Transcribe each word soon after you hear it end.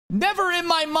Never in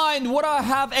my mind would I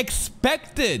have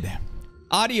expected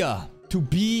Alya to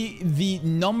be the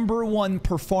 #1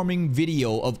 performing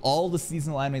video of all the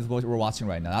seasonal animes we're watching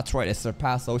right now. That's right, it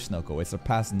surpassed Oshinoko, it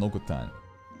surpassed Nokutan.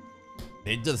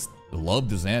 They just love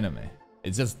this anime.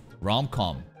 It's just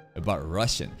rom-com about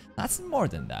Russian. That's more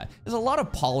than that. There's a lot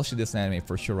of polish in this anime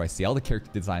for sure. I see all the character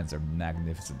designs are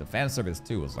magnificent. The fan service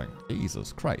too was like,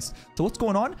 Jesus Christ. So what's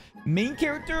going on? Main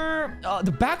character,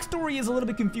 the backstory is a little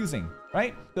bit confusing,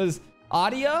 right? Because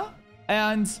Alya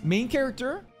and main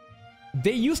character,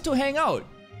 they used to hang out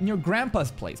in your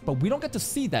grandpa's place, but we don't get to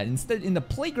see that. Instead, in the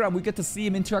playground, we get to see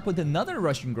him interact with another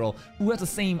Russian girl who has the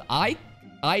same eye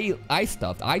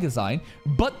design,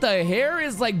 but the hair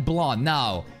is like blonde.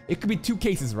 Now, it could be two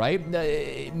cases, right?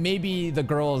 Maybe the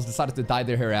girls decided to dye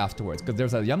their hair afterwards, because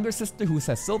there's a younger sister who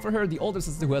has silver hair, the older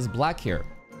sister who has black hair.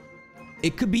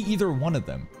 It could be either one of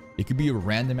them. It could be a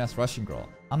random-ass Russian girl.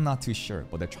 I'm not too sure,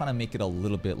 but they're trying to make it a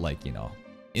little bit like, you know,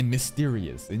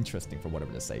 mysterious, interesting for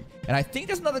whatever to say. And I think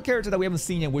there's another character that we haven't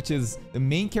seen yet, which is the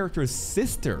main character's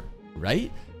sister,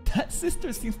 right? That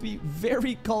sister seems to be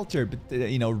very cultured, but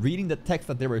you know, reading the text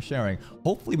that they were sharing.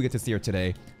 Hopefully we get to see her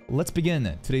today. Let's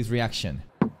begin today's reaction.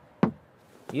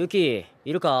 Yuki,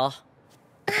 いるか?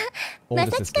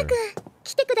 Older sister.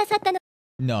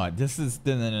 No, this is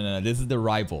the no. This is the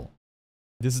rival.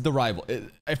 This is the rival.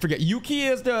 I forget. Yuki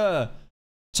is the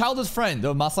childhood friend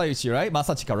of Masayuchi, right?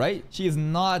 Masachika, right? She is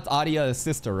not Alya's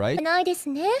sister, right? ないです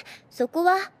ね。そこ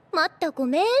は待ったご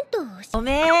めんと。ご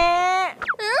めん。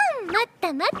待っ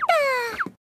た待っ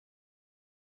た。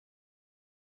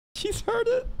 She's heard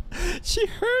it. She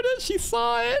heard it. She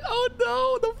saw it. Oh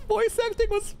no, the voice acting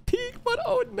was peak, but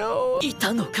oh no. い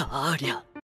たのか、Alya.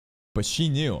 But she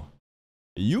knew.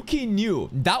 Yuki knew.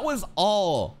 That was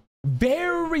all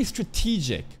very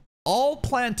strategic. All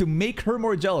planned to make her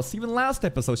more jealous. Even last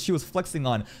episode, she was flexing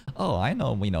on, oh, I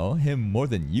know, you know, him more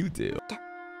than you do.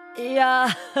 いや。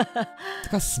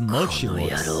 Look how smug she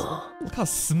looks. Look how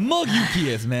smug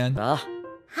Yuki is, man. はい。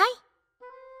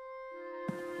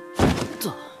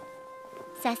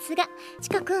さすが、チ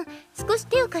カ君、少し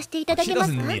手を貸していただ She けま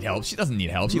す doesn't か need help. She doesn't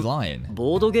need help. She's lying.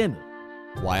 ボードゲーム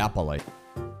Why Apollo?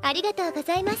 ありがとうご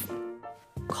ざいます。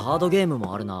カードゲーム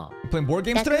もあるな。 Playing board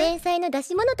games 学 today? 園祭の出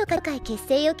し物とか会結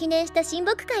成を記念した親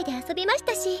睦会で遊びまし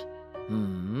たし。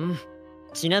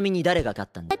ちなみに誰が勝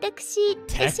ったんだ? 私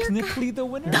でしょうか。 Technically the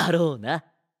winner? だろうな。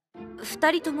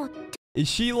二人とも。 Is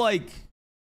she like...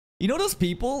 You know those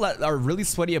people that are really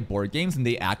sweaty at board games and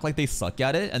they act like they suck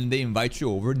at it and they invite you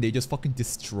over and they just fucking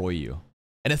destroy you?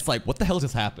 And it's like, what the hell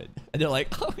just happened? And they're like,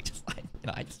 oh, I just play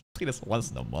this once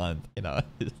in a month, you know?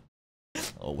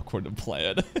 Oh, look where the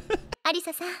plan. アリ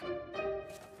サさん。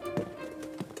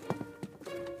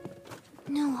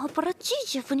ねえ、アプラチ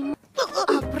ーブに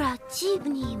アプラチーブ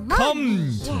に Come to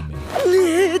me.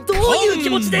 ねえ、どういう気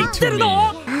持ちで言ってるの?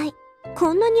 はい、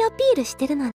こんなにアピールして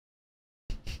るなんて。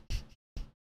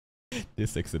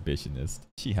 This exhibitionist,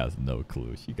 she has no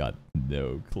clue. She got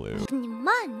no clue.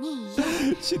 まあねえ。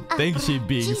 She thinks she's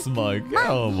being smug.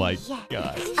 Oh my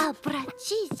god. アプラ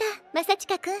チーさん、マサチ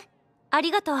カ君、あ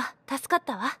りがとう、助かっ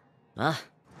たわ。あ。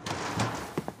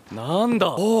なん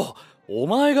だ、お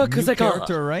前がクゼか。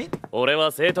 Character, right? 俺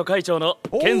は生徒会長の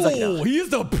剣崎だ。 Oh, he's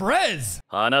the prez!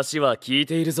 話は聞い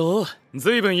ているぞ。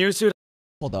ずいぶん優秀だ。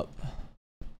 Hold up.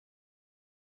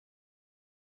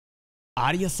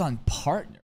 Alya-san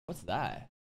partner. What's that?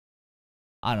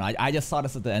 I don't know. I just saw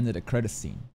this at the end of the credit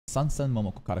scene. Sansen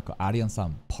Momoko Karako,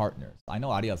 Alya-san partners. I know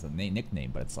Alya is a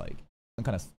nickname, but it's like some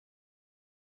kind of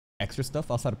extra stuff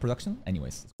outside of production.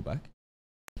 Anyways, let's go back.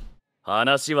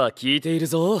 話は聞いている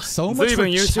ぞ。 So ず much い for ぶ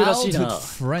ん優秀らしい childhood な。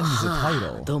 friends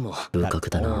title. どうも、風格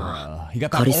だな。 He got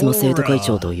that カリスマ生徒会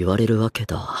長 aura. と言われるわけ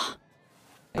だ。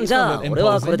じゃあ、俺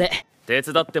はこれで。手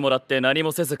伝ってもらって何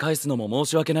もせず返すのも申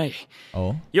し訳ない。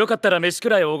 Oh. よかったら飯く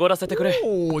らいおごらせてくれ。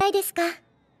 Oh. ないですか。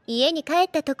家に帰っ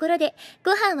たところで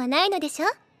ご飯はないのでしょ。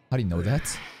 How do you know that?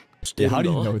 Yeah, how do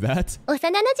you know that? 幼馴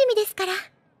染ですから。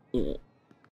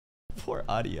 Poor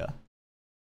Alya.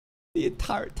 The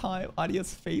entire time,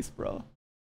 Alya's face, bro.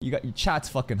 You got your chat's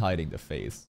fucking hiding the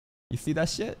face. You see that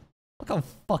shit? Look how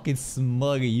fucking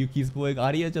smug Yuki's going.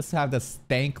 Alya just have the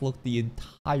stank look the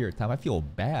entire time. I feel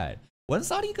bad. When's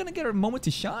Alya gonna get her moment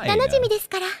to shine? 幼馴染です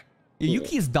から。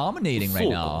 Yuki is dominating right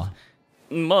now.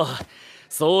 まあ、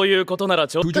そういうことなら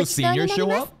ちょっと。 Who'd your senior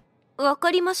show up? わ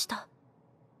かりました。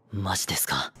マジです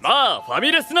か。まあ、ファ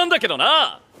ミレスなんだけど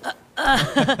な。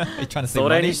そ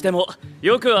れにしても、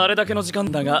よくあれだけの時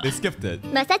間だが。They skipped it.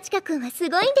 マサチカ君はす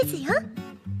ごいんですよ。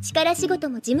力仕事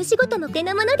も事務仕事も手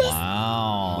のものです。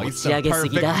Wow, he's 持ち上げす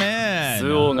ぎだ。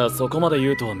スオがそこまで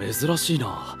言うとは珍しい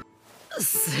な。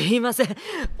すいません。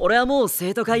俺はもう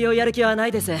生徒会をやる気はな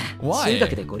いです。中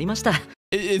学でゴリました。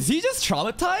Is he just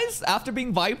traumatized after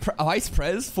being vice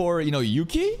pres for,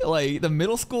 Yuki? Like, the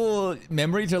middle school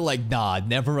memories are like, nah,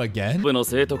 never again? 部の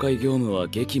生徒会業務は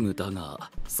激務だ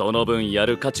が、その分や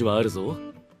る価値はあるぞ。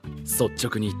率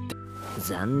直に言って。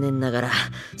残念ながら、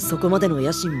そこまでの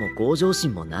野心も向上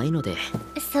心もないので。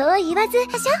そう言わず、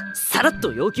さらっ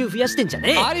と要求増やしてんじゃ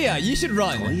ねえ。Alya, you should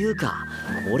run. というか、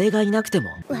俺がいなくても。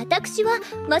私は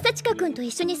正親くんと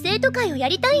一緒に生徒会をや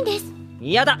りたいんです。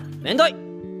嫌だ、めんどい。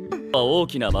大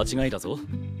きな間違いだぞ。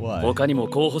他にも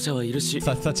候補者はいるし、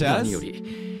何よ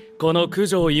りこの九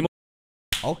条妹。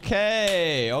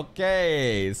Okay,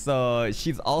 so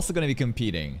she's also gonna be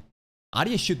competing.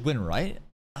 Alya should win, right?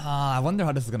 I wonder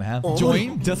how this is gonna happen.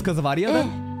 Join just because of Alya then?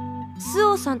 ス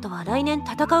オさんとは来年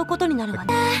戦うことになるわ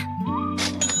ね。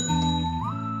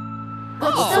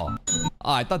Oh,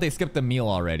 I thought they skipped the meal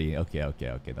already. Okay.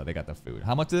 No, they got the food.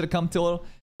 How much did it come to?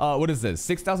 What is this?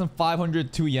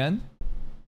 6,502 yen?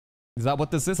 Is that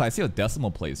what this is? I see a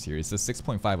decimal place here. It says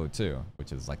 6.502,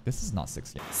 which is like, this is not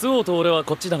 6 yen. スオと俺は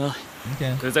こっちだが、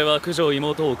クゼは九条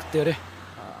妹を送ってやれ。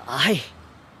はい。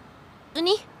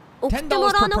$10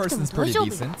 per person is pretty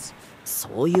decent.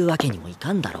 そういうわけにもい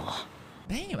かんだろう。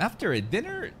Damn, after a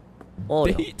dinner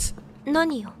date?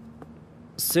 何よ。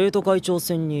生徒会長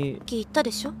選に。聞いた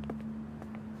でしょ。あ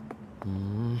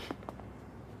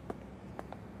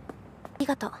り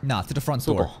がとう。Nah, to the front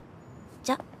door.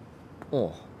 じゃ。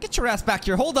Get your ass back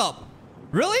here. Hold up.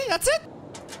 Really? That's it?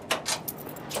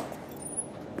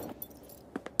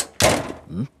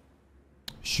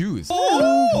 Shoes.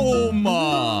 Oh,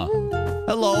 ma.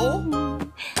 Hello?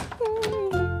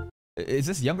 Is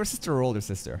this younger sister or older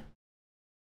sister?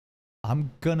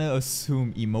 I'm gonna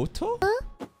assume Imoto?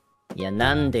 いや、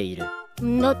なんでいる？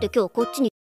だって今日こっちに。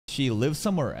She lives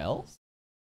somewhere else?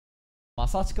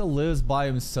 Masachika lives by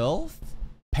himself?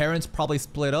 Parents probably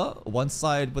split up. One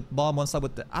side with mom, one side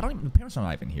with the... I don't even... The parents are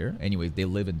not even here. Anyways, they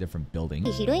live in different buildings.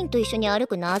 ヒロインと一緒に歩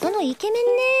く謎のイケメ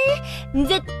ンね。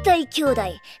絶対兄弟。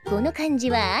この感じ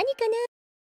は兄か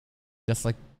な。Just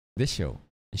like this show.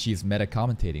 She's meta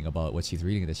commentating about what she's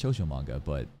reading in the shoujo manga,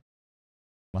 but...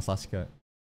 Masachika...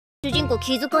 主人公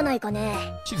気づかないかね。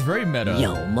 She's very meta. い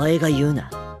や、お前が言うな。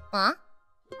あ？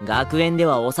学園で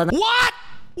は幼い。What?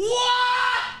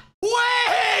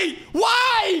 Wait!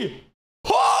 Why?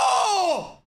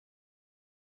 Oh!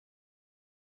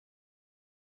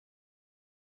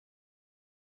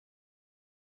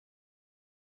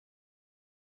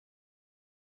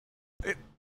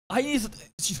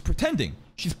 She's pretending.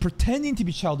 She's pretending to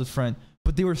be childhood friend,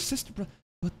 but they were sister. But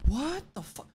what the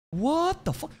fuck? What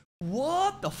the fuck?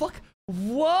 What the fuck?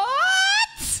 What?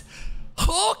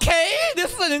 Okay,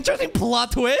 this is an interesting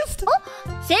plot twist.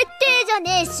 設定じゃ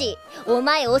ねえし、お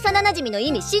前幼馴染の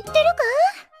意味知ってるか？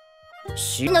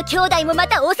の兄弟もま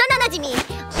た幼馴染。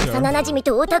幼馴染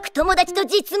とオタク友達と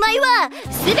実米は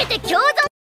全て共存。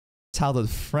Childhood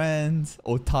friends,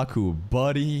 otaku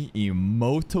buddy,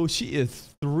 Imoto. She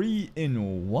is 3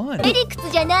 in 1. 理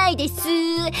屈じゃないです。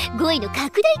語彙の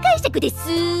拡大解釈です。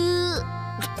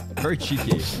Very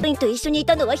cheeky. ヒロインと一緒にい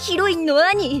たのはヒロインの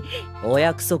兄。お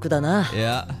約束だな。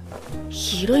Yeah.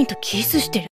 ヒロインとキスし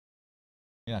てる。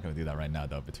You're not gonna do that right now,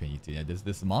 though. Between you two, yeah,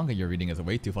 this manga you're reading is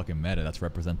way too fucking meta. That's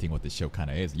representing what this show kind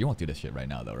of is. You won't do this shit right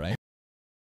now, though, right?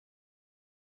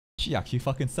 She actually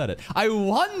fucking said it. I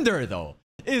wonder, though,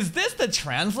 is this the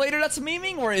translator that's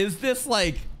memeing, or is this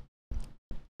like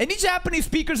any Japanese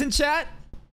speakers in chat?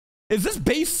 Is this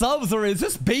base subs or is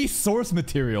this base source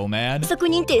material, man? 作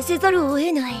認定せざるを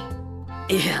得ない。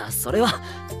いや、それは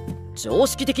常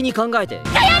識的に考えて。やろ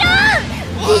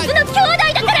う！実の兄弟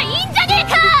だからいいんじゃね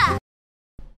えか！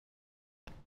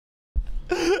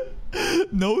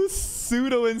 No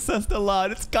pseudo incest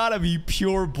allowed. It's gotta be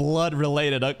pure blood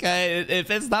related, okay? If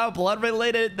it's not blood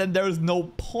related, then there's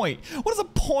no point. What is the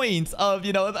point of,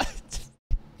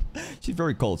 she's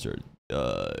very cultured.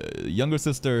 Younger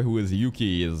sister who is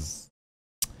Yuki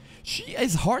she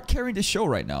is hard carrying the show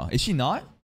right now. Is she not?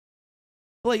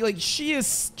 Like she is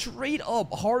straight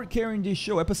up hard carrying this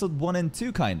show, episode 1 and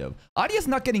 2 kind of. Alya's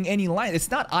not getting any lines.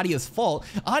 It's not Alya's fault.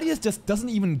 Alya just doesn't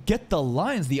even get the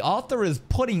lines. The author is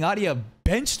putting Alya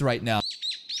benched right now.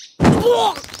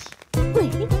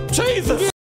 Jesus!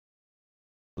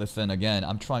 Listen, again,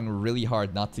 I'm trying really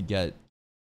hard not to get...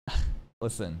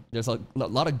 Listen, there's a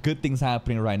lot of good things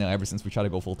happening right now ever since we try to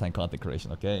go full-time content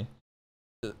creation, okay?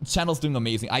 The channel's doing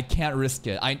amazing. I can't risk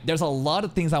it. There's a lot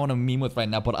of things I want to meme with right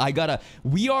now, but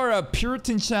we are a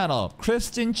Puritan channel,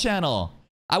 Christian channel.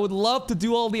 I would love to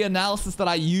do all the analysis that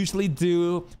I usually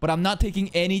do, but I'm not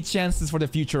taking any chances for the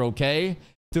future, okay?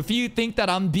 So if you think that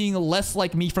I'm being less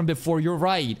like me from before, you're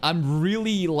right. I'm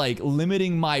really like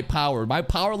limiting my power. My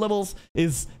power levels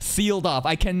is sealed off.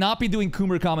 I cannot be doing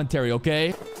Coomer commentary,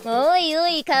 okay? おいお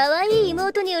い、可愛い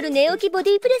妹による寝起きボデ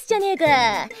ィプレスじゃねえ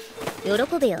か。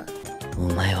喜べよ。お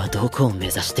前はどこを目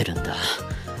指してるんだ。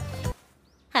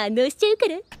反応しちゃうか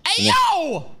ら。Hey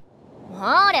yo!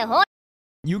 ほれほれ。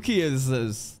Yuki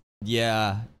is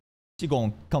yeah. She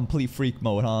going complete freak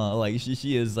mode, huh? Like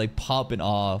she is like popping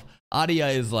off.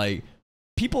 Alya is like,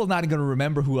 people are not gonna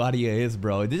remember who Alya is,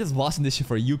 bro. They're just watching this shit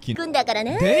for Yuki.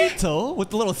 Data with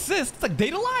the little sis. It's like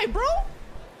Data Live, bro.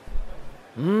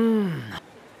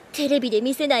 テレビで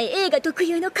見せない映画特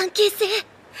有の関係性。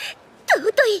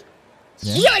尊い。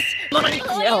よし。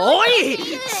おい、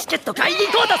チケット買いに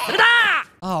行こうとするな。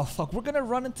Oh fuck, we're gonna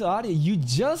run into Alya. You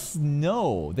just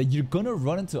know that you're gonna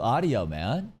run into Alya,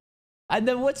 man. And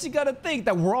then what's she gonna think?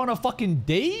 That we're on a fucking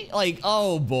date? Like,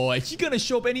 oh boy, she's gonna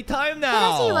show up anytime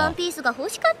now. 新しいワンピースが欲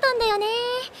しかったんだよね。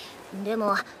で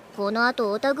も、この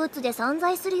後オタグッズで散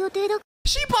財する予定だ。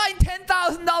She buying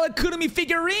 $10,000 Kurumi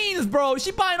figurines, bro.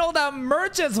 She buying all that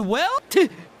merch as well.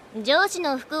 上司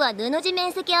の服は布地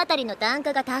面積あたりの単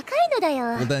価が高いのだよ。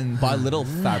Well then buy little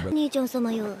fabric. 兄ちゃん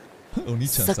様よ。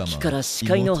さっきから視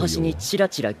界の端にチラ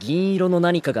チラ銀色の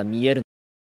何かが見える。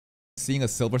Seeing a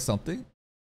silver something?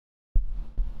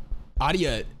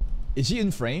 Alya, is she in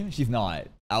frame? She's not.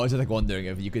 I was just like wondering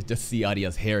if you could just see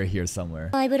Alya's hair here somewhere.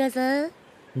 My brother.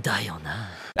 だよな。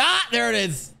Ah, there it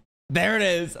is. There it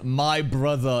is. My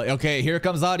brother. Okay, here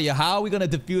comes Alya. How are we gonna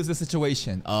defuse the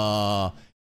situation?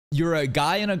 You're a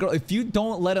guy and a girl. If you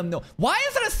don't let him know, why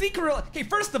is it a secret? Okay,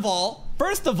 first of all,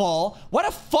 why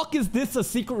the fuck is this a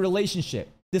secret relationship?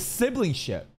 This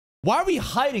siblingship. Why are we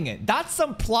hiding it? That's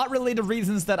some plot-related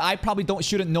reasons that I probably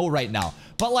shouldn't know right now.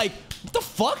 But like, what the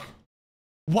fuck?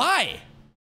 Why?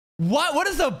 What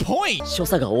is the point? 所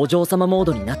作がお嬢様モー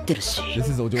ドになってるし。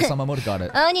This is お嬢様 mode. Got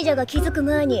it. 兄者が気づく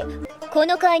前にこ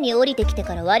の階に降りてきて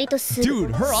から割とすぐ。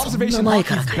 Dude, her そんな observation 前 is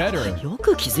からかよ。 better. よ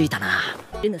く気づいたな。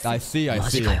I see. マ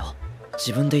ジかよ。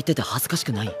自分で言ってて恥ずかし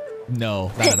くない。No,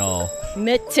 not at all.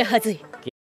 めっちゃ恥ずい。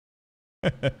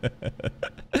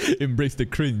Embrace the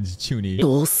cringe, Chuni.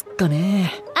 どうすっか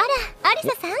ね。あら、アリ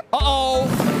サさん。Uh-oh!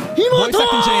 妹 Voice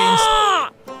acting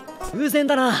changed. 偶然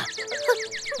だな。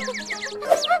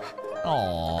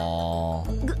Aww.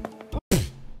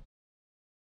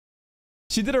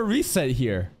 She did a reset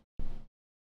here.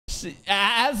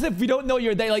 As if we don't know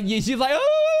you're there. Like, she's like,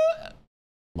 oh!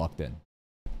 Locked in.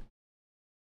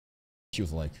 She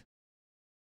was like,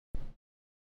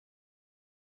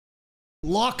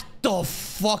 lock the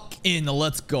fuck in.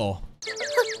 Let's go.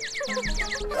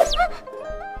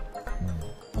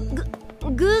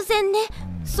 偶然ね、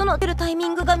その出るタイミ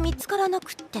ングが見つからな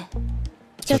くって。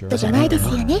ちょっとじゃないです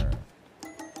よね。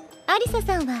アリサ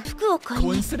さんは服を買い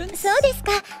に。そうです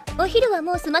か。お昼は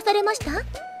もう済まされました？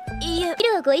いえ。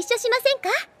昼はご一緒しませんか？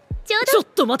ちょっ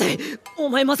と待て。お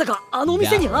前まさかあの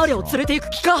店にアーリャを連れて行く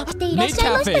気か？していらっしゃ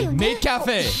いましたよね。い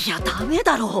やダメ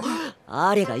だろう。ア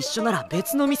ーリャが一緒なら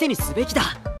別の店にすべきだ。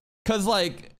Cause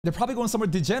like they're probably going somewhere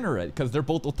degenerate because they're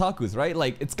both otakus, right?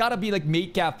 Like it's gotta be like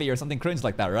maid cafe or something cringe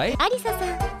like that, right? アリサさ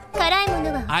ん、辛いも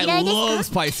のはお嫌いで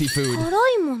すか？ I love spicy food. 辛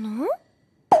いもの？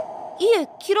いえ、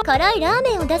辛いラー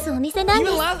メンを出すお店なん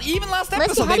です。Even last も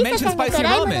し episode ハ they リサ mentioned さんが spicy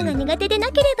辛いものが ramen. 苦手で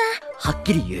なければ。はっ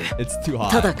きり言う。It's too hot.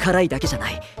 ただ辛いだけじゃ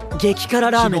ない。激辛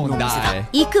ラーメンのお店だ。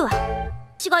行くわ。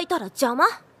違いたら邪魔。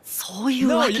そういう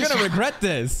わけじゃ。No, you're gonna regret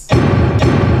this.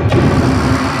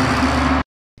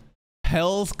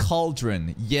 Hell's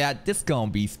Cauldron. Yeah, this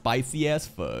gonna be spicy as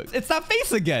fuck. It's that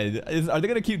face again. Are they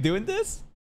gonna keep doing this?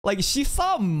 Like, she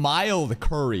saw mild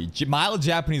curry, mild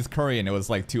Japanese curry, and it was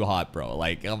like too hot, bro.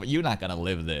 Like, you're not gonna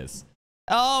live this.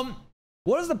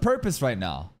 What is the purpose right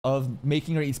now of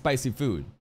making her eat spicy food?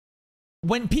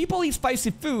 When people eat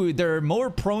spicy food, they're more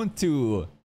prone to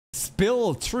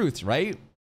spill truth, right?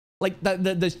 Like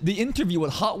the interview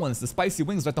with Hot Ones, the spicy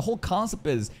wings, right? The whole concept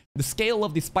is the scale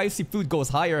of the spicy food goes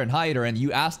higher and higher, and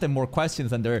you ask them more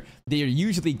questions, and they're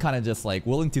usually kind of just like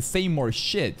willing to say more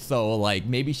shit. So like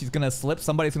maybe she's gonna slip.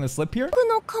 Somebody's gonna slip here.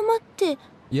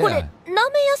 Yeah.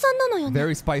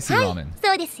 Very spicy ramen.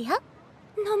 そうですよ。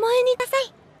名前にくださ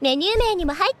い。メニュー名に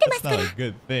も入ってますから。 That's not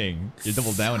a good thing. You're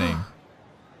double downing.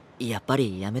 やっぱ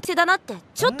りやめて。だなって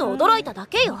ちょっと驚いただ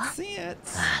けよ。あ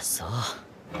あ、そう。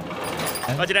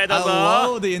I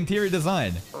love the interior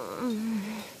design.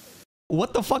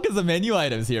 What the fuck is the menu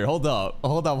items here? Hold up.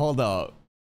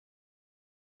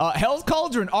 Hell's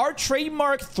Cauldron, our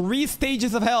trademark 3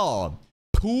 stages of hell.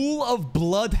 Pool of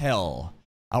Blood Hell.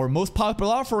 Our most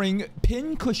popular offering,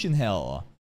 Pincushion Hell.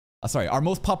 Sorry, our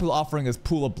most popular offering is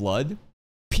Pool of Blood.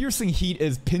 piercing heat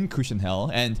is pincushion hell.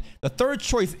 And the third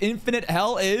choice, infinite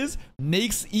hell, is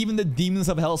makes even the demons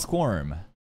of hell squirm.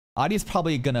 Alya's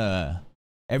probably gonna...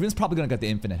 Everyone's probably gonna get the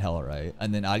infinite hell, right?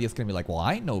 And then Alya's gonna be like, well,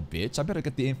 I ain't no bitch. I better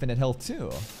get the infinite hell too.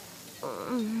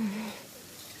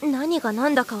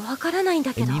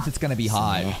 It means it's gonna be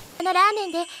high.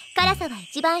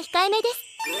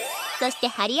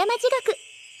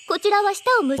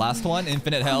 Last one,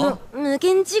 infinite hell.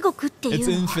 It's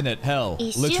infinite hell,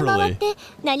 literally.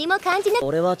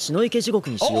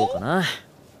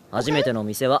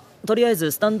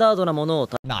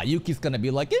 Nah, Yuki's gonna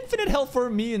be like, infinite hell for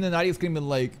me, and then Alya's gonna be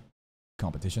like,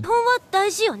 competition.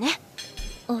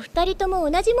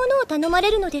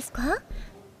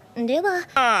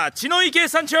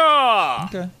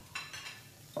 Okay.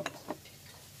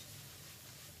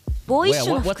 Wait,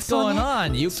 what's going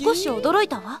on, Yuki?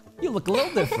 You look a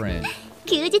little different.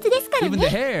 Even the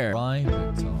hair.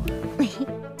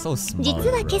 So smart,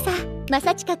 bro.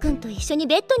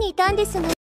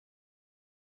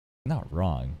 Not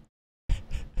wrong.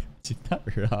 She's not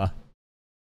wrong.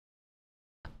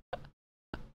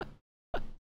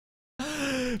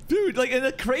 Dude, like, and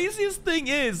the craziest thing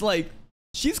is, like,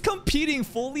 she's competing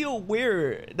fully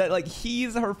aware that, like,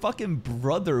 he's her fucking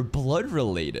brother, blood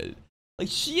related. Like,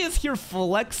 she is here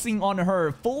flexing on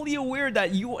her, fully aware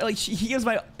that he is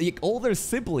my older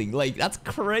sibling. Like, that's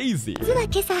crazy. The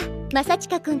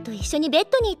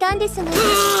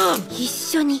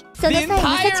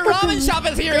entire ramen shop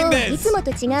is hearing this!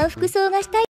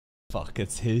 Fuck,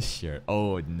 it's his shirt.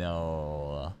 Oh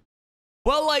no.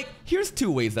 Well, like, here's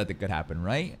two ways that it could happen,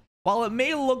 right? While it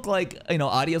may look like, you know,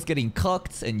 Alya's getting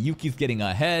cucked and Yuki's getting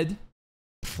ahead,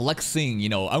 flexing, you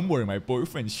know, I'm wearing my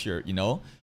boyfriend's shirt, you know?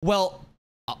 Well,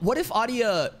 what if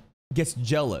Alya gets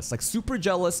jealous, like super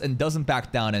jealous, and doesn't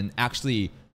back down and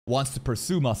actually wants to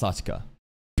pursue Masachika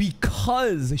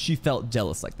because she felt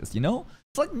jealous like this, you know?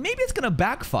 It's like, maybe it's gonna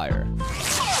backfire.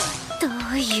 She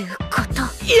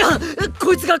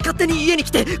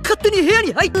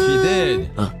did.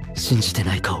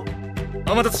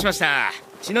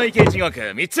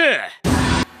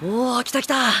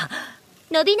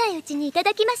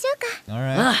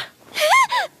 Alright.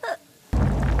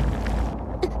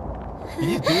 Can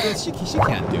you do this? She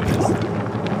can't do this.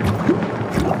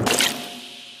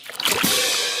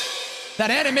 That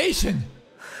animation!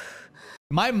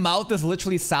 My mouth is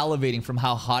literally salivating from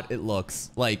how hot it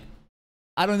looks. Like,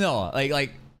 I don't know.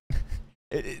 Like,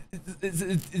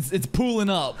 it's pooling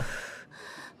up.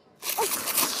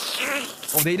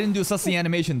 Oh, they didn't do sussy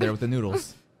animation there with the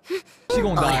noodles. She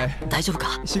gonna die.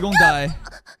 She gonna die.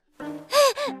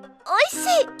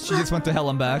 She just went to hell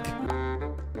and back.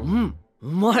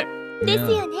 Yeah.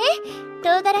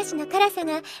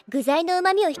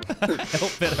 I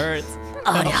hope it hurts.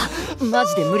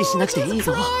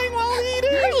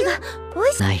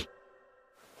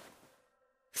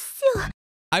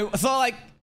 So like,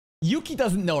 Yuki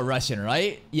doesn't know Russian,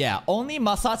 right? Yeah, only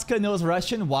Masachika knows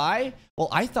Russian. Why? Well,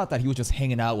 I thought that he was just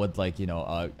hanging out with, like, you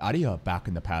know, Alya back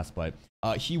in the past, but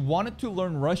he wanted to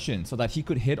learn Russian so that he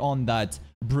could hit on that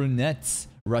brunette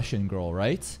Russian girl,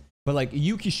 right? But like,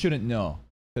 Yuki shouldn't know,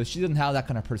 because she doesn't have that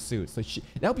kind of pursuit. So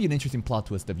that would be an interesting plot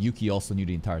twist if Yuki also knew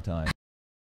the entire time.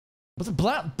 Was it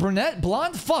brunette?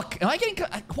 Blonde? Fuck. Am I getting...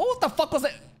 What the fuck was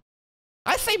it?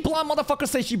 I say blonde, motherfuckers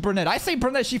say she brunette. I say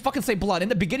brunette, she fucking say blonde. In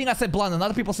the beginning, I said blonde, and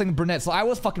other people saying brunette. So I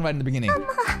was fucking right in the beginning. No,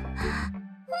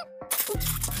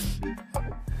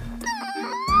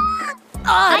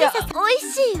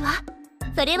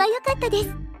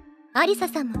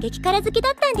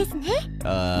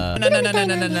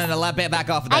 back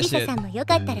off of that shit.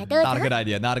 Not a good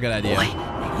idea, not a good idea.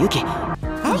 Yuki.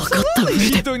 Absolutely,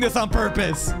 she's doing this on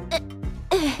purpose. Oh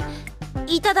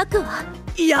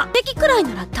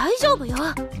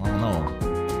no.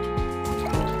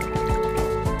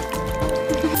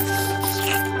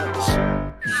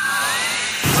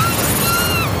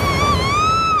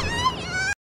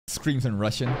 Screams in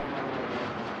Russian.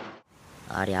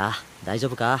 Alya, 大丈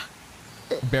夫か?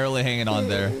 Barely hanging on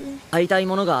there. 買いたい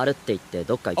ものがあるって言って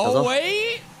どっか行ったぞ。 Oh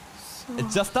wait!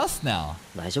 It's just us now.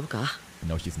 大丈夫か?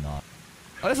 No, she's not.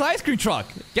 Oh, there's an ice cream truck.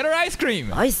 Get her ice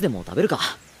cream. アイスでも食べるか?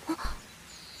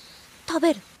 食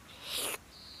べる.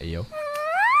 Hey yo.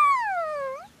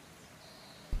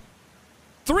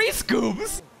 3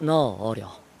 scoops? なあ、Alya。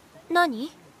何?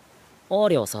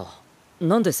 Alya はさ、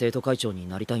なんで生徒会長に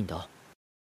なりたいんだ?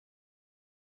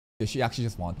 Does she actually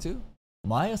just want to?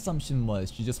 My assumption was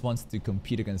she just wants to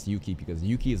compete against Yuki because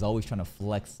Yuki is always trying to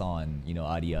flex on, you know,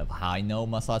 Alya. I know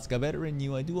Masachika better than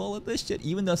you. I do all of this shit.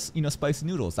 Even the, you know, spicy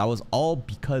noodles. That was all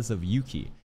because of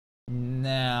Yuki.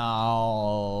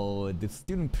 Now, the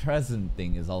student president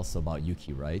thing is also about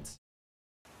Yuki, right?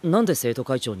 なんで生徒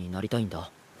会長になりたいんだ？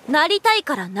なりたい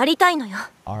からなりたいのよ。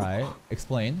Alright,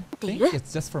 explain. I think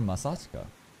it's just for Masachika.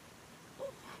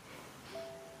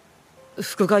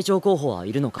 副会長候補は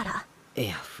いるのか？い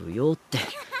や、不要って。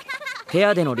ペ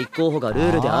アでの立候補がル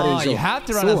ールである以上、you have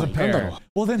to run as a pair.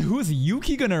 Well, then who's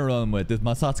Yuki gonna run with if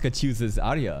Masachika chooses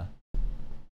Alya?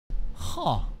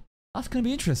 Huh. That's gonna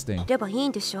be interesting. ればいい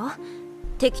んでしょ？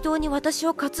適当に私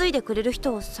を担いでくれる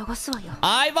人を探すわよ。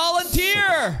I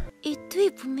volunteer! Et tu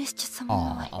поместишь со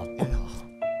мной?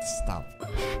 Stop.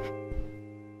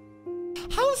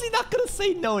 How is he not gonna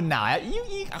say no now?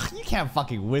 You can't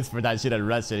fucking whisper that shit in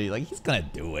Russian. Like, he's gonna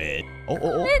do it.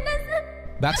 Oh.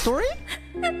 Backstory?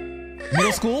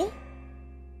 Middle school?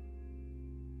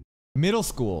 Middle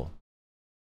school.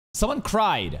 Someone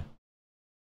cried.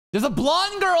 There's a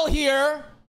blonde girl here.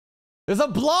 There's a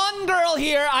blonde girl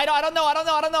here. I don't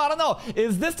know.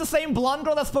 Is this the same blonde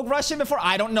girl that spoke Russian before?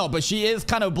 I don't know, but she is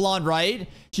kind of blonde, right?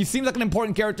 She seems like an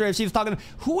important character if she's talking.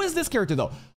 Who is this character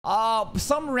though?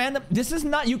 Some random. This is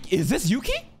not Yuki. Is this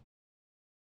Yuki?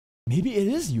 Maybe it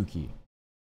is Yuki.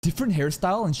 Different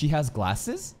hairstyle and she has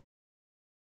glasses?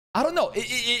 I don't know.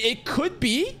 It could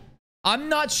be. I'm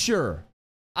not sure.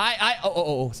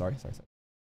 Sorry.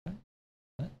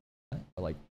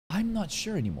 Like, I'm not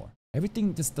sure anymore.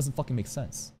 Everything just doesn't fucking make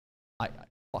sense.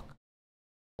 Fuck.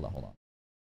 Hold on.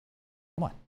 Come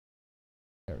on.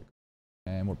 There we go.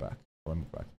 And we're back.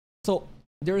 So,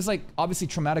 there's like, obviously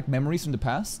traumatic memories from the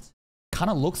past.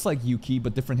 Kind of looks like Yuki,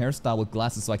 but different hairstyle with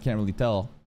glasses, so I can't really tell.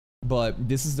 But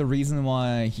this is the reason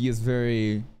why he is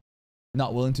very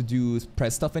not willing to do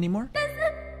press stuff anymore.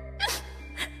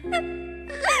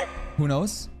 Who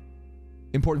knows?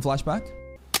 Important flashback?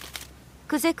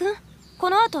 久世君、こ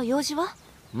の後用事は？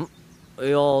い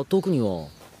や、特には。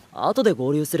後で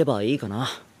合流すればいいかな。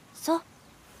そう。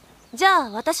じゃ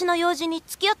あ、私の用事に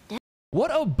付き合って。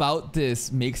What about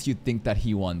this makes you think that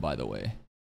he won, by the way?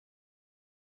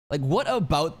 Like, what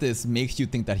about this makes you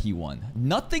think that he won?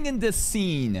 Nothing in this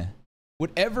scene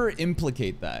would ever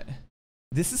implicate that.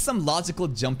 This is some logical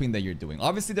jumping that you're doing.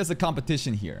 Obviously, there's a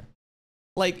competition here.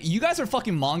 Like, you guys are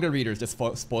fucking manga readers just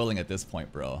spoiling at this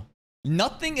point, bro.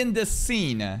 Nothing in this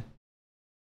scene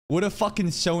would have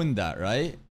fucking shown that,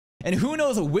 right? And who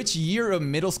knows which year of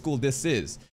middle school this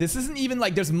is. This isn't even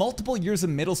like there's multiple years of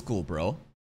middle school, bro.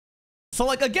 So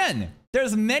like, again,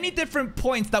 there's many different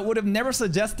points that would have never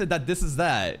suggested that this is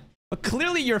that. But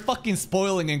clearly you're fucking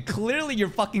spoiling and clearly you're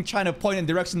fucking trying to point in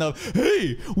the direction of,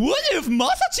 hey, what if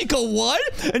Masachika won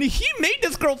and he made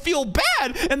this girl feel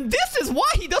bad and this is why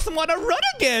he doesn't want to run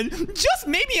again? Just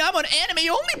maybe I'm on anime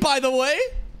only, by the way.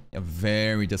 Yeah,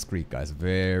 very discreet, guys.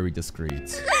 Very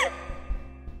discreet.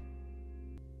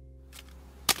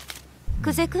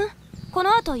 久世君、こ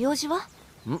の後用事は？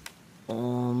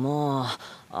ま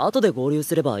あ、後で合流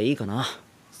すればいいかな。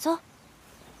そう。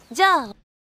じゃあ。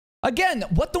Again,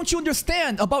 what don't you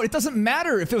understand about it doesn't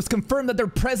matter if it was confirmed that they're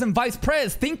pres and vice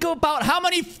pres. Think about how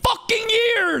many fucking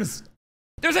years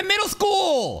there's in middle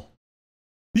school.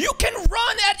 You can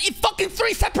run at fucking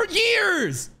 3 separate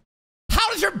years. How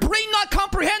does your brain not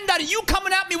comprehend that? You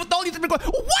coming at me with all these different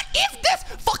questions. What if this?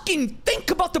 Fucking think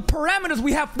about the parameters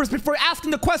we have first before asking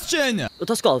the question.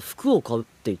 確か服を買うっ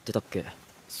て言ってたっけ？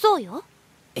そうよ。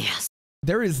Yes.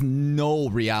 There is no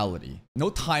reality, no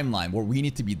timeline where we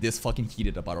need to be this fucking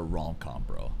heated about a rom-com,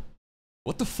 bro.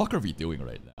 What the fuck are we doing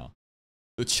right now?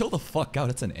 Dude, chill the fuck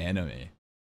out, it's an anime.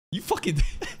 You fucking...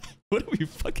 What are we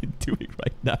fucking doing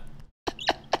right now?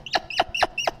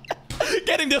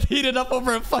 Getting this heated up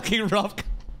over a fucking rom-com.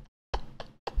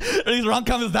 At least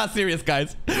rom-com is that serious,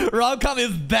 guys. Rom-com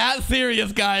is that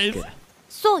serious, guys.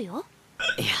 そうよ。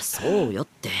いや、そうよっ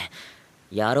て。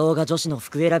野郎が女子の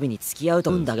服選びに付き合う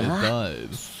とんだが。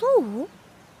そう？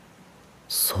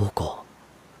そうか。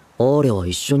アーリャは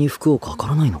一緒に服をかか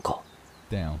らないのか。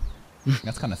Damn.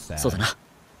 That's kind of sad. そうだな。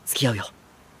付き合うよ。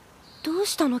どう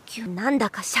したの急？なんだ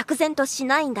か釈然とし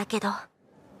ないんだけど。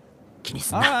気に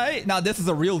すんな。Alright, now this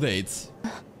is a real date.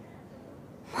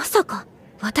 まさか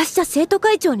私じゃ生徒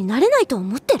会長になれないと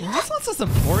思ってる？ This wants to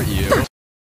support you.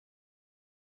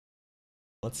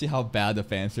 Let's see how bad the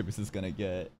fan service is gonna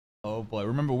get. Oh boy,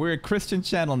 remember we're a Christian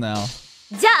channel now.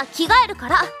 じゃあ着替えるか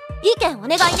ら意見お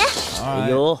願いね。い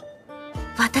いよ。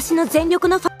私の全力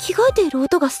の着替えている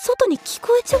音が外に聞こ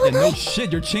えちゃわない。No shit,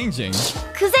 you're changing.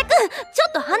 久世君、ちょ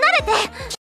っと離れて。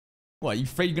What, you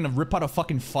afraid you're gonna rip out a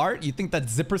fucking fart? You think that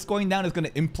zipper's going down is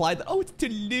gonna imply that, oh, it's too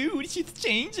lewd, she's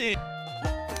changing.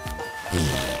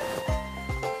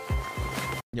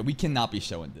 Yeah, we cannot be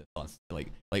showing this. Like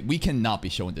we cannot be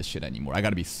showing this shit anymore. I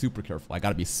gotta be super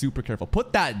careful.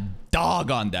 Put that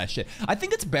dog on that shit. I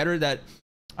think it's better that,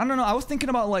 I don't know, I was thinking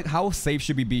about like how safe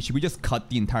should we be? Should we just cut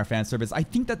the entire fan service? I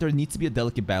think that there needs to be a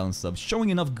delicate balance of showing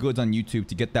enough goods on YouTube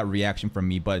to get that reaction from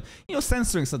me, but, you know,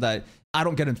 censoring so that I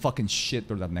don't get in fucking shit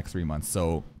for the next 3 months.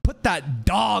 So put that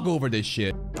dog over this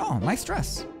shit. Oh, nice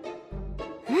dress.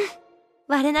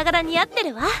 我ながら似合って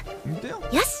るわ。よ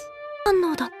し、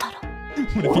反応だったら。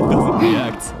What if he doesn't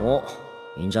react? お、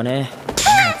いいんじゃね。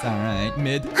That's alright.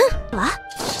 Mid. わ。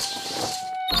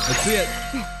Let's see it.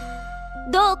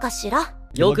 どうかしら。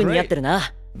よく似合ってる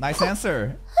な。Nice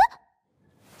answer.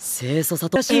 清楚さ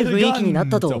とらしい雰囲気になっ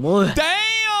たと思う。Damn!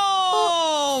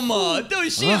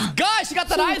 Dude, she is good. She got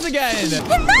that eyes again.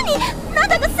 なん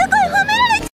だかすごい褒め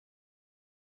られ。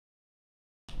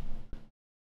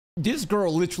This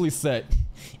girl literally said,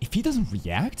 if he doesn't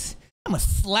react, I'm gonna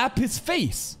slap his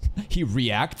face. He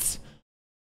reacts.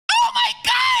 Oh my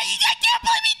god! I can't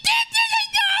believe he did this!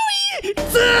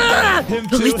 I know! Him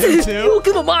too. よ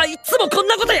くもまあいつもこん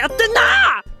なことやってん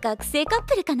な。学生カッ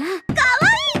プルかな。かわ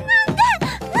いいなんて。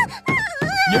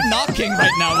You're knocking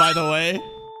right now, by the way.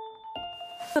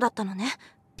 だったのね。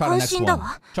 Try 安 the 心 next だ one.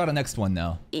 わ。 Try the next one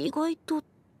now. 意外と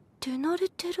手慣れ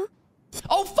てる。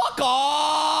 Oh, fuck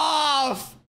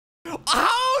off! How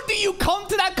do you come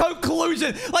to that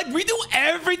conclusion? Like, we do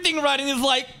everything right and it's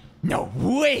like, no,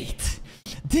 wait.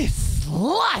 This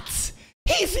slut!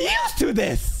 He's used to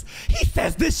this! He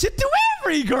says this shit to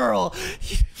every girl!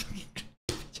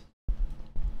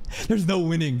 There's no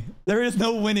winning. There is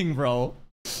no winning, bro.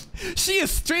 She is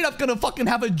straight up gonna fucking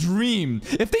have a dream.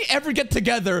 If they ever get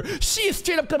together, she is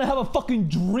straight up gonna have a fucking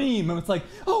dream. And it's like,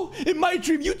 oh, in my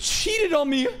dream, you cheated on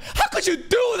me. How could you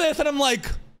do this? And I'm like,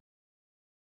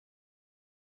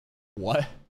 what?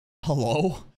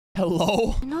 Hello?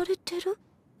 Hello? 慣れてる。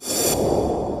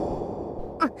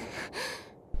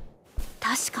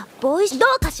確かボーイど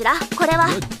うかしら。これは。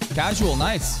Good. Casual,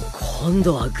 nice. 今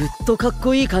度はぐっとかっ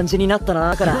こいい感じになった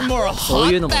なから、そ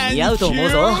ういうのも似合うと思う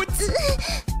ぞ。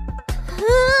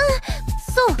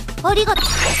そう、ありがとう。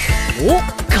お、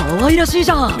可愛らしい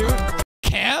じゃん。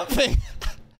Camping?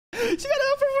 She got an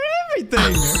outfit for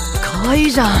everything. 可愛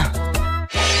いじゃん。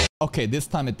Okay, this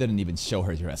time it didn't even show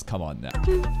her dress. Come on now.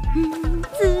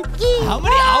 次。 How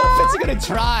many outfits are you gonna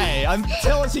try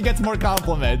until she gets more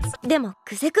compliments? でも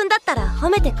久世くんだったら褒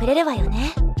めてくれるわよ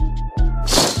ね。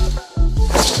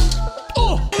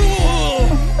Oh!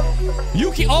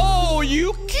 Yuki! Oh,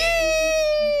 Yuki!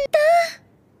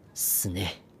 す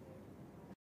ね。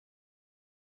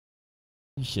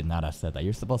You should not have said that.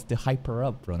 You're supposed to hype her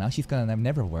up, bro. Now she's gonna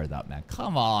never wear that, man.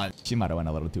 Come on. She might have went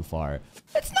a little too far.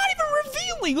 It's not even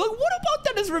revealing. Like, what about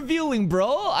that is revealing,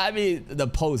 bro? I mean, the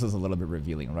pose was a little bit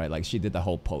revealing, right? Like, she did the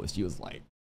whole pose. She was like,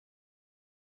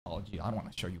 oh, gee, I don't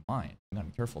want to show you mine. You gotta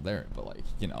be careful there. But, like,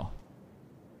 you know.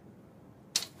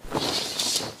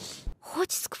 落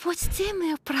ち着くポジティブ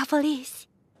よ、プラポリス。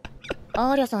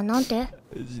アーリャさんなんて？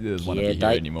 She doesn't want to 消 be え here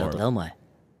たい。だ anymore. ってなお前。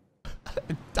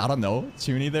I don't know.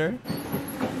 Chuni there?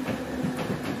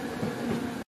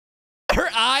 Her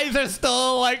eyes are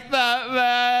still like that,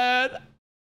 man.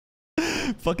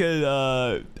 Fucking,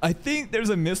 I think there's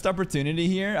a missed opportunity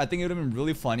here. I think it would have been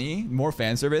really funny, more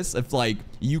fan service, if like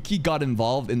Yuki got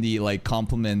involved in the like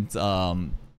compliment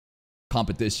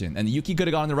competition, and Yuki could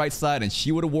have gone on the right side, and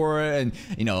she would have wore it, and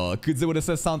you know Kudzu would have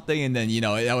said something, and then you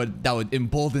know that would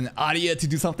embolden Alya to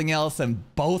do something else, and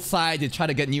both sides would try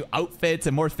to get new outfits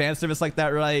and more fan service like that,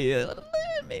 right?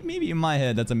 Maybe in my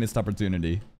head that's a missed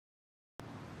opportunity.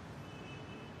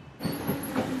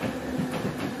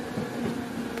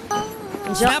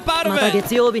 じゃあまた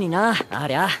月曜日にな、あ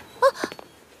りゃ。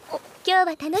今日は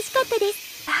楽しかったで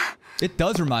す。 It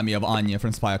does remind me of Anya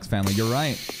from Spy X Family. You're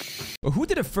right. But who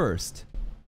did it first?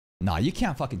 Nah, you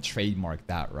can't fucking trademark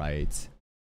that, right?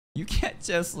 You can't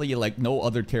just like no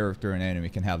other character in anime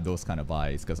can have those kind of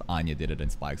eyes because Anya did it in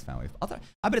Spy X Family.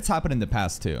 I bet it's happened in the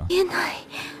past too. 言えない。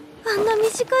あんな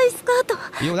短いスカート。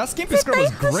 Yo, that skimpy skirt was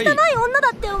絶対 great. はしたない女だ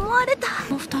って思われた。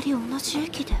もう二人同じ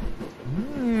駅で。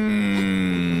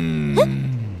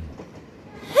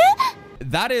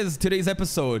That is today's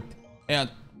episode,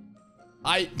 and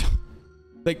like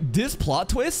this plot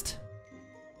twist,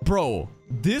 bro.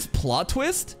 This plot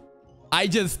twist, I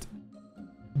just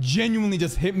genuinely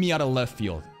just hit me out of left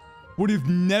field. Would have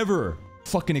never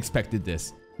fucking expected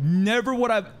this. Never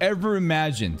would I've ever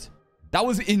imagined. That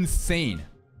was insane.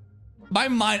 My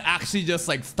mind actually just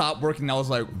like stopped working. I was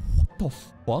like, what the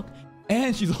fuck?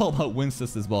 And she's all about Winston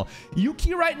as well.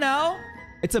 Yuki right now,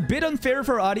 it's a bit unfair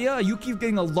for Alya. Yuki's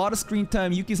getting a lot of screen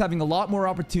time. Yuki's having a lot more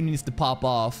opportunities to pop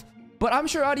off. But I'm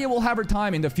sure Alya will have her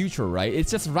time in the future, right?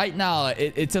 It's just right now,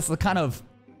 it's just the kind of...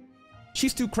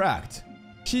 She's too cracked.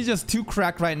 She's just too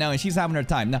cracked right now, and she's having her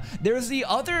time. Now, there's the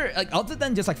other, like, other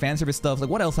than just like fan service stuff, like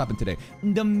what else happened today?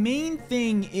 The main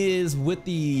thing is with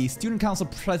the student council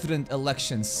president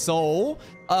election. So,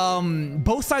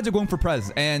 both sides are going for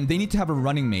prez, and they need to have a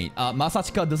running mate.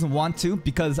 Masachika doesn't want to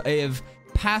because of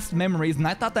past memories, and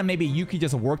I thought that maybe Yuki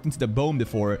just worked into the bone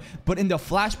before, but in the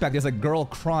flashback there's a girl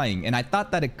crying, and I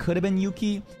thought that it could have been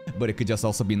Yuki, but it could just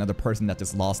also be another person that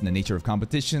just lost in the nature of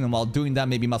competition, and while doing that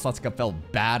maybe Masachika felt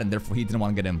bad and therefore he didn't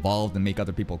want to get involved and make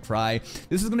other people cry.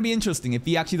 This is going to be interesting. If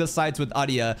he actually decides with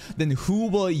Alya, then who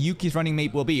will Yuki's running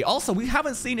mate will be? Also, we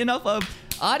haven't seen enough of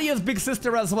Alya's big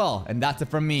sister as well, and that's it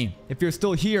from me. If you're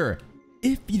still here,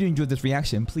 if you enjoyed this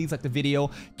reaction, please like the video.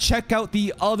 Check out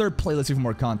the other playlist for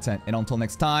more content. And until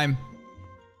next time,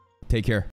 take care.